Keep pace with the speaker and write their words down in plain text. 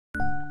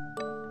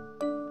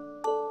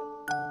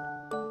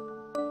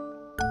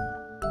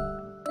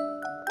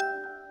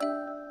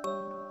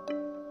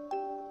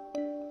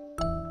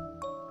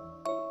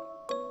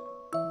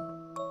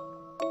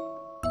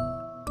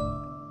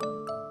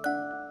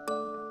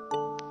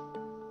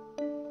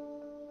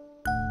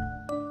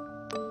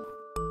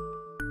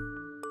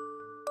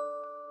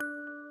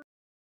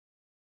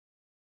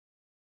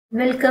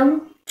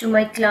Welcome to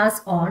my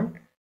class on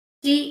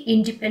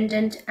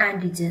T-independent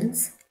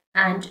antigens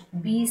and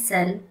B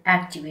cell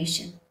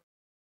activation.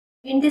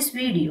 In this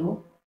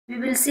video, we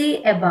will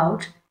see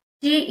about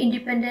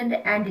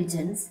T-independent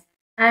antigens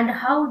and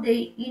how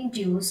they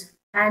induce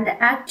and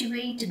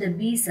activate the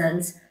B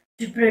cells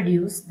to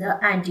produce the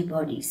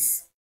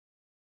antibodies.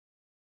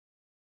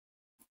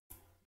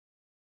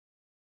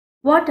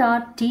 What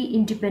are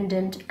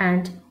T-independent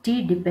and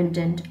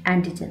T-dependent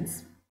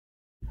antigens?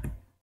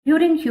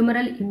 During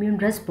humoral immune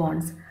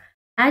response,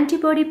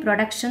 antibody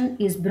production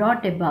is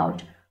brought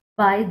about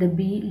by the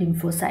B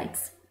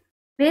lymphocytes.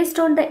 Based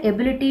on the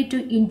ability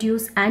to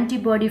induce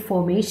antibody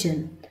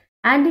formation,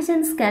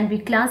 antigens can be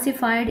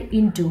classified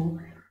into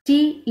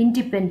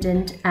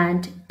T-independent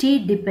and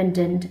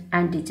T-dependent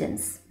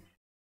antigens.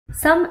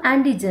 Some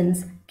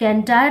antigens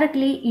can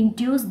directly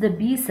induce the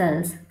B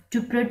cells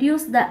to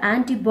produce the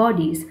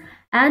antibodies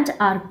and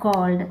are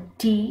called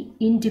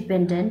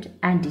T-independent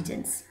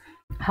antigens.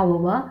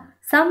 However,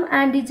 some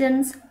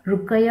antigens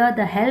require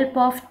the help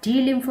of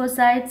T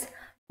lymphocytes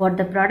for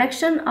the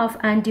production of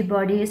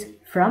antibodies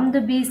from the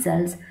B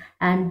cells,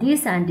 and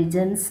these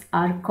antigens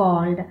are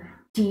called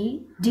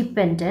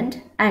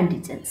T-dependent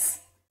antigens.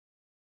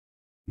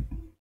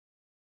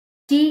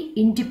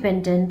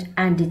 T-independent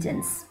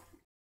antigens.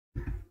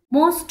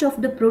 Most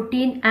of the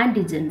protein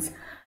antigens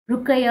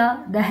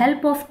require the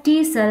help of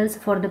T cells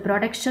for the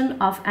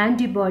production of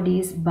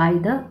antibodies by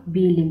the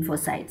B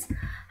lymphocytes.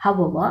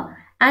 However,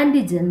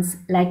 antigens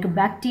like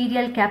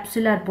bacterial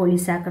capsular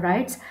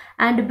polysaccharides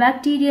and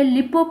bacterial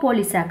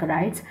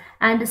lipopolysaccharides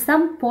and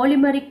some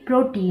polymeric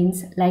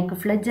proteins like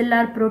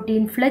flagellar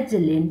protein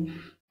flagellin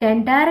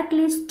can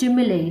directly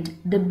stimulate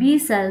the B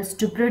cells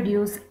to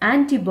produce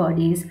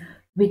antibodies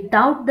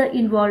without the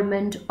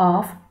involvement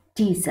of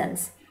T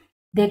cells.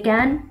 They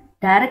can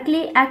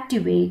directly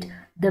activate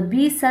the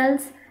B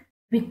cells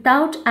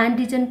without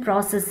antigen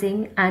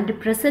processing and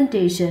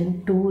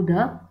presentation to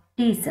the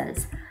T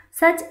cells.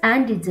 Such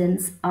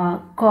antigens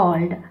are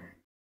called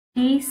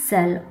T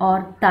cell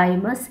or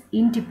Thymus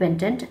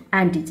Independent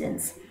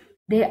antigens.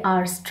 They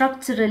are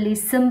structurally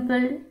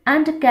simple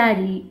and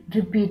carry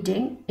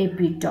repeating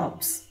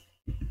epitopes.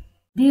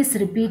 These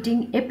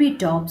repeating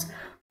epitopes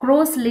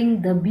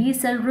cross-link the B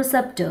cell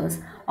receptors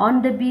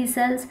on the B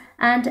cells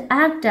and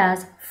act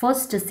as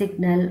first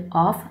signal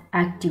of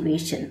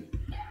activation.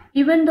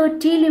 Even though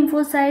T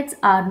lymphocytes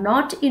are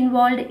not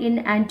involved in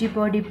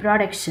antibody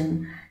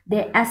production,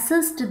 they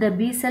assist the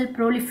B cell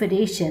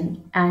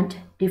proliferation and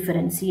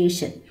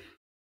differentiation.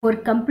 For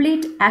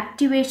complete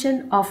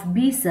activation of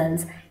B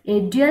cells, a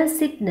dual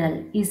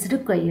signal is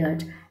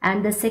required,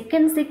 and the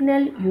second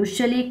signal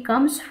usually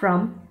comes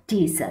from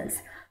T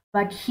cells.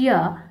 But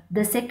here,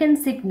 the second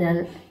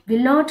signal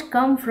will not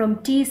come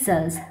from T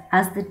cells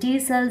as the T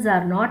cells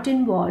are not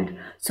involved,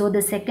 so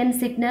the second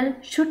signal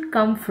should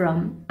come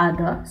from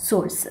other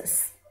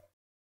sources.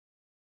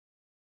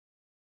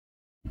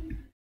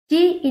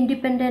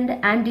 T-independent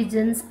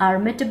antigens are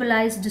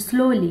metabolized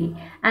slowly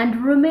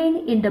and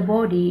remain in the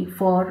body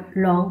for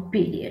long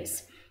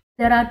periods.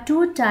 There are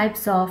two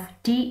types of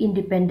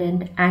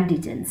T-independent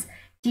antigens,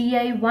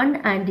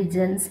 Ti1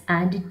 antigens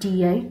and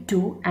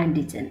Ti2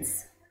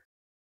 antigens.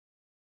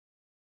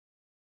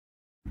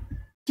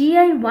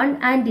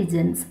 Ti1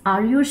 antigens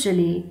are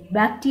usually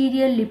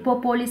bacterial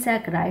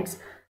lipopolysaccharides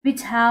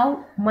which have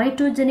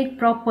mitogenic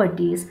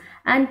properties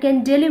and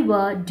can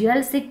deliver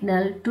dual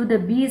signal to the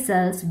B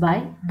cells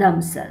by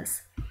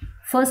themselves.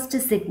 First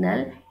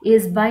signal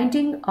is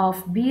binding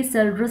of B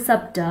cell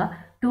receptor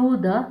to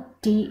the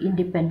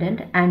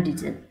T-independent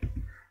antigen.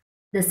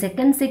 The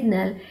second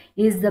signal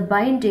is the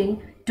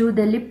binding to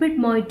the lipid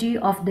moiety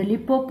of the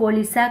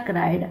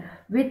lipopolysaccharide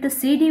with the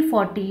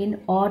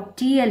CD14 or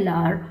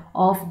TLR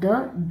of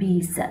the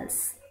B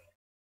cells.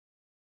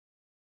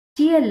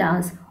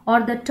 TLRs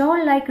or the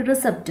toll-like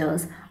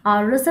receptors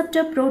are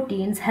receptor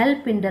proteins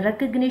help in the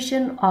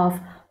recognition of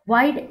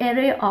wide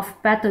array of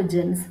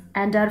pathogens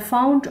and are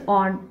found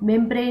on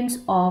membranes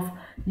of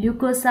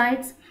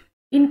leukocytes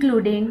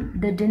including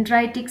the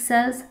dendritic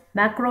cells,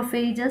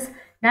 macrophages,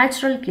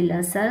 natural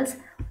killer cells,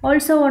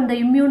 also on the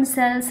immune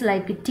cells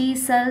like T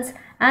cells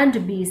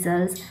and B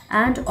cells,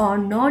 and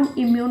on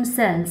non-immune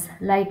cells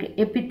like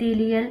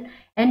epithelial,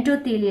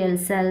 endothelial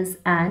cells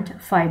and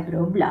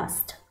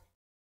fibroblast.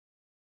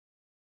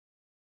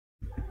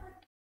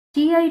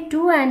 Ti2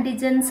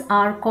 antigens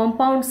are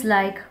compounds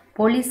like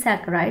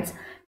polysaccharides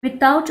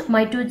without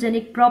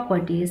mitogenic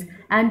properties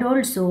and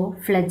also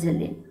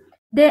flagellin.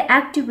 They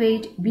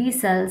activate B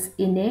cells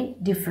in a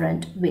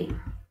different way.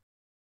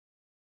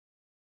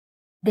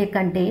 They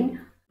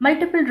contain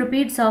multiple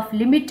repeats of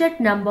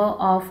limited number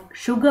of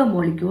sugar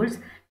molecules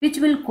which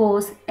will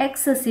cause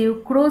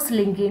excessive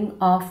cross-linking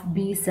of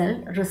B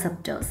cell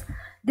receptors.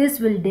 This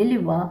will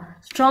deliver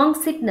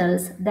strong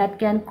signals that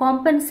can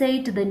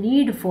compensate the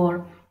need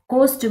for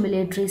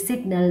co-stimulatory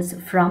signals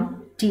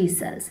from T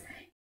cells.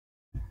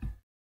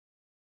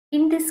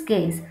 In this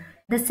case,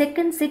 the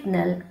second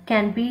signal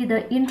can be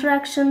the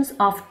interactions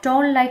of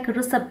toll-like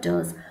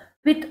receptors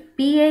with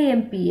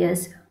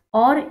PAMPs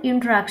or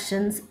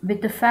interactions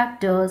with the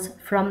factors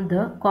from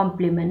the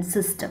complement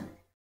system.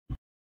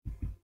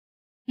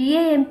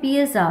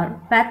 PAMPs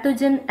are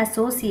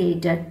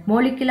pathogen-associated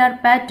molecular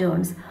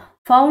patterns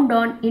found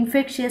on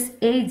infectious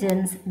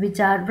agents which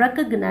are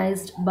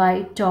recognized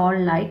by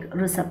toll-like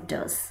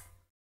receptors.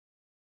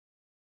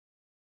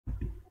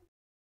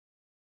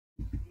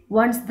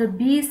 Once the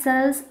B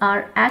cells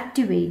are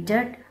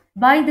activated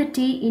by the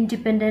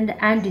T-independent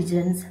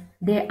antigens,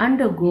 they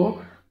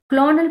undergo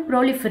clonal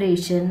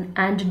proliferation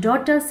and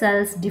daughter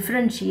cells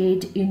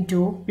differentiate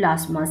into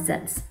plasma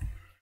cells.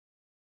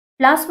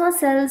 Plasma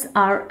cells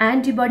are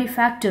antibody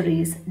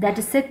factories that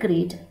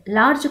secrete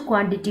large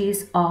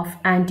quantities of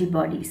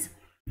antibodies.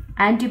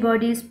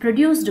 Antibodies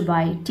produced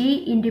by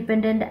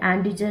T-independent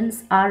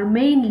antigens are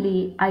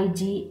mainly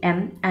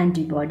IgM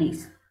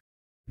antibodies.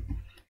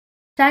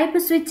 Type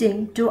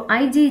switching to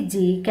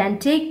IgG can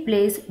take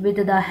place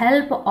with the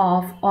help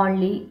of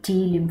only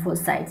T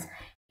lymphocytes.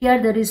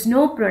 Here there is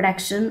no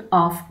production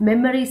of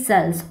memory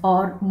cells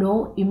or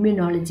no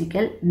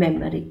immunological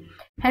memory.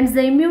 Hence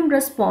the immune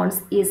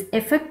response is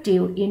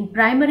effective in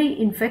primary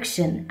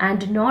infection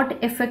and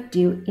not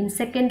effective in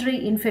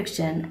secondary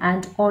infection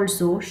and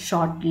also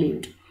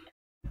short-lived.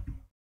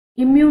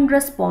 Immune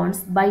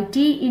response by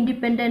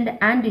T-independent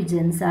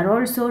antigens are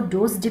also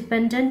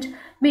dose-dependent,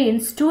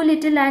 means too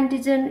little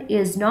antigen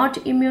is not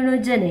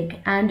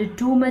immunogenic and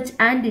too much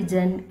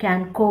antigen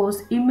can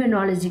cause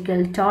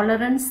immunological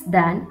tolerance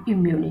than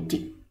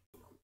immunity.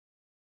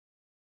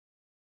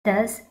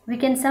 Thus, we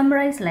can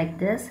summarize like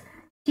this.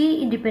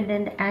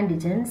 T-independent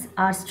antigens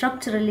are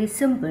structurally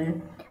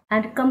simple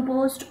and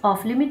composed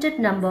of limited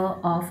number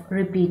of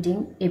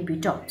repeating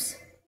epitopes.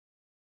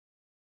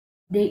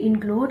 They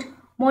include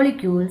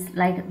molecules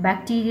like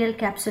bacterial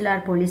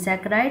capsular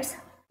polysaccharides,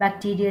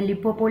 bacterial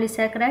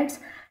lipopolysaccharides,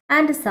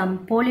 and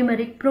some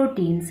polymeric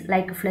proteins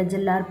like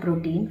flagellar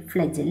protein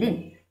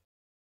flagellin.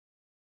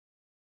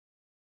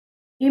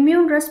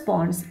 Immune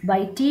response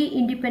by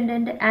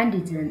T-independent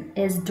antigen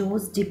is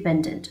dose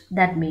dependent.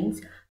 That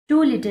means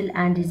too little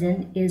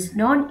antigen is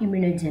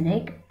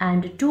non-immunogenic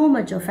and too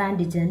much of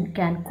antigen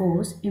can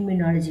cause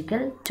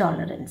immunological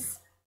tolerance.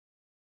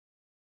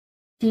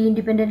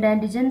 T-independent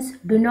antigens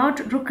do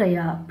not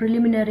require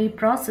preliminary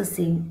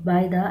processing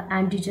by the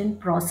antigen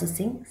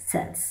processing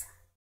cells.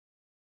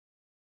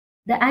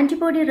 The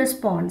antibody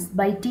response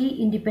by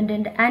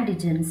T-independent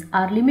antigens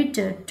are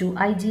limited to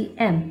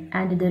IgM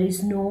and there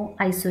is no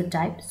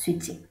isotype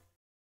switching.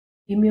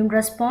 Immune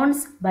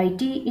response by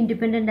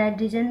T-independent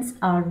antigens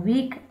are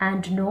weak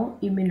and no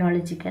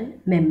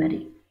immunological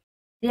memory.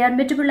 They are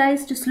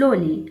metabolized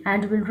slowly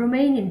and will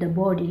remain in the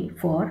body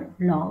for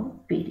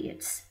long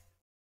periods.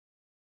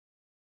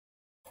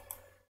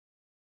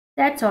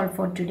 That's all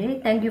for today.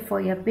 Thank you for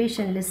your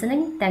patient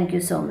listening. Thank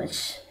you so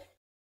much.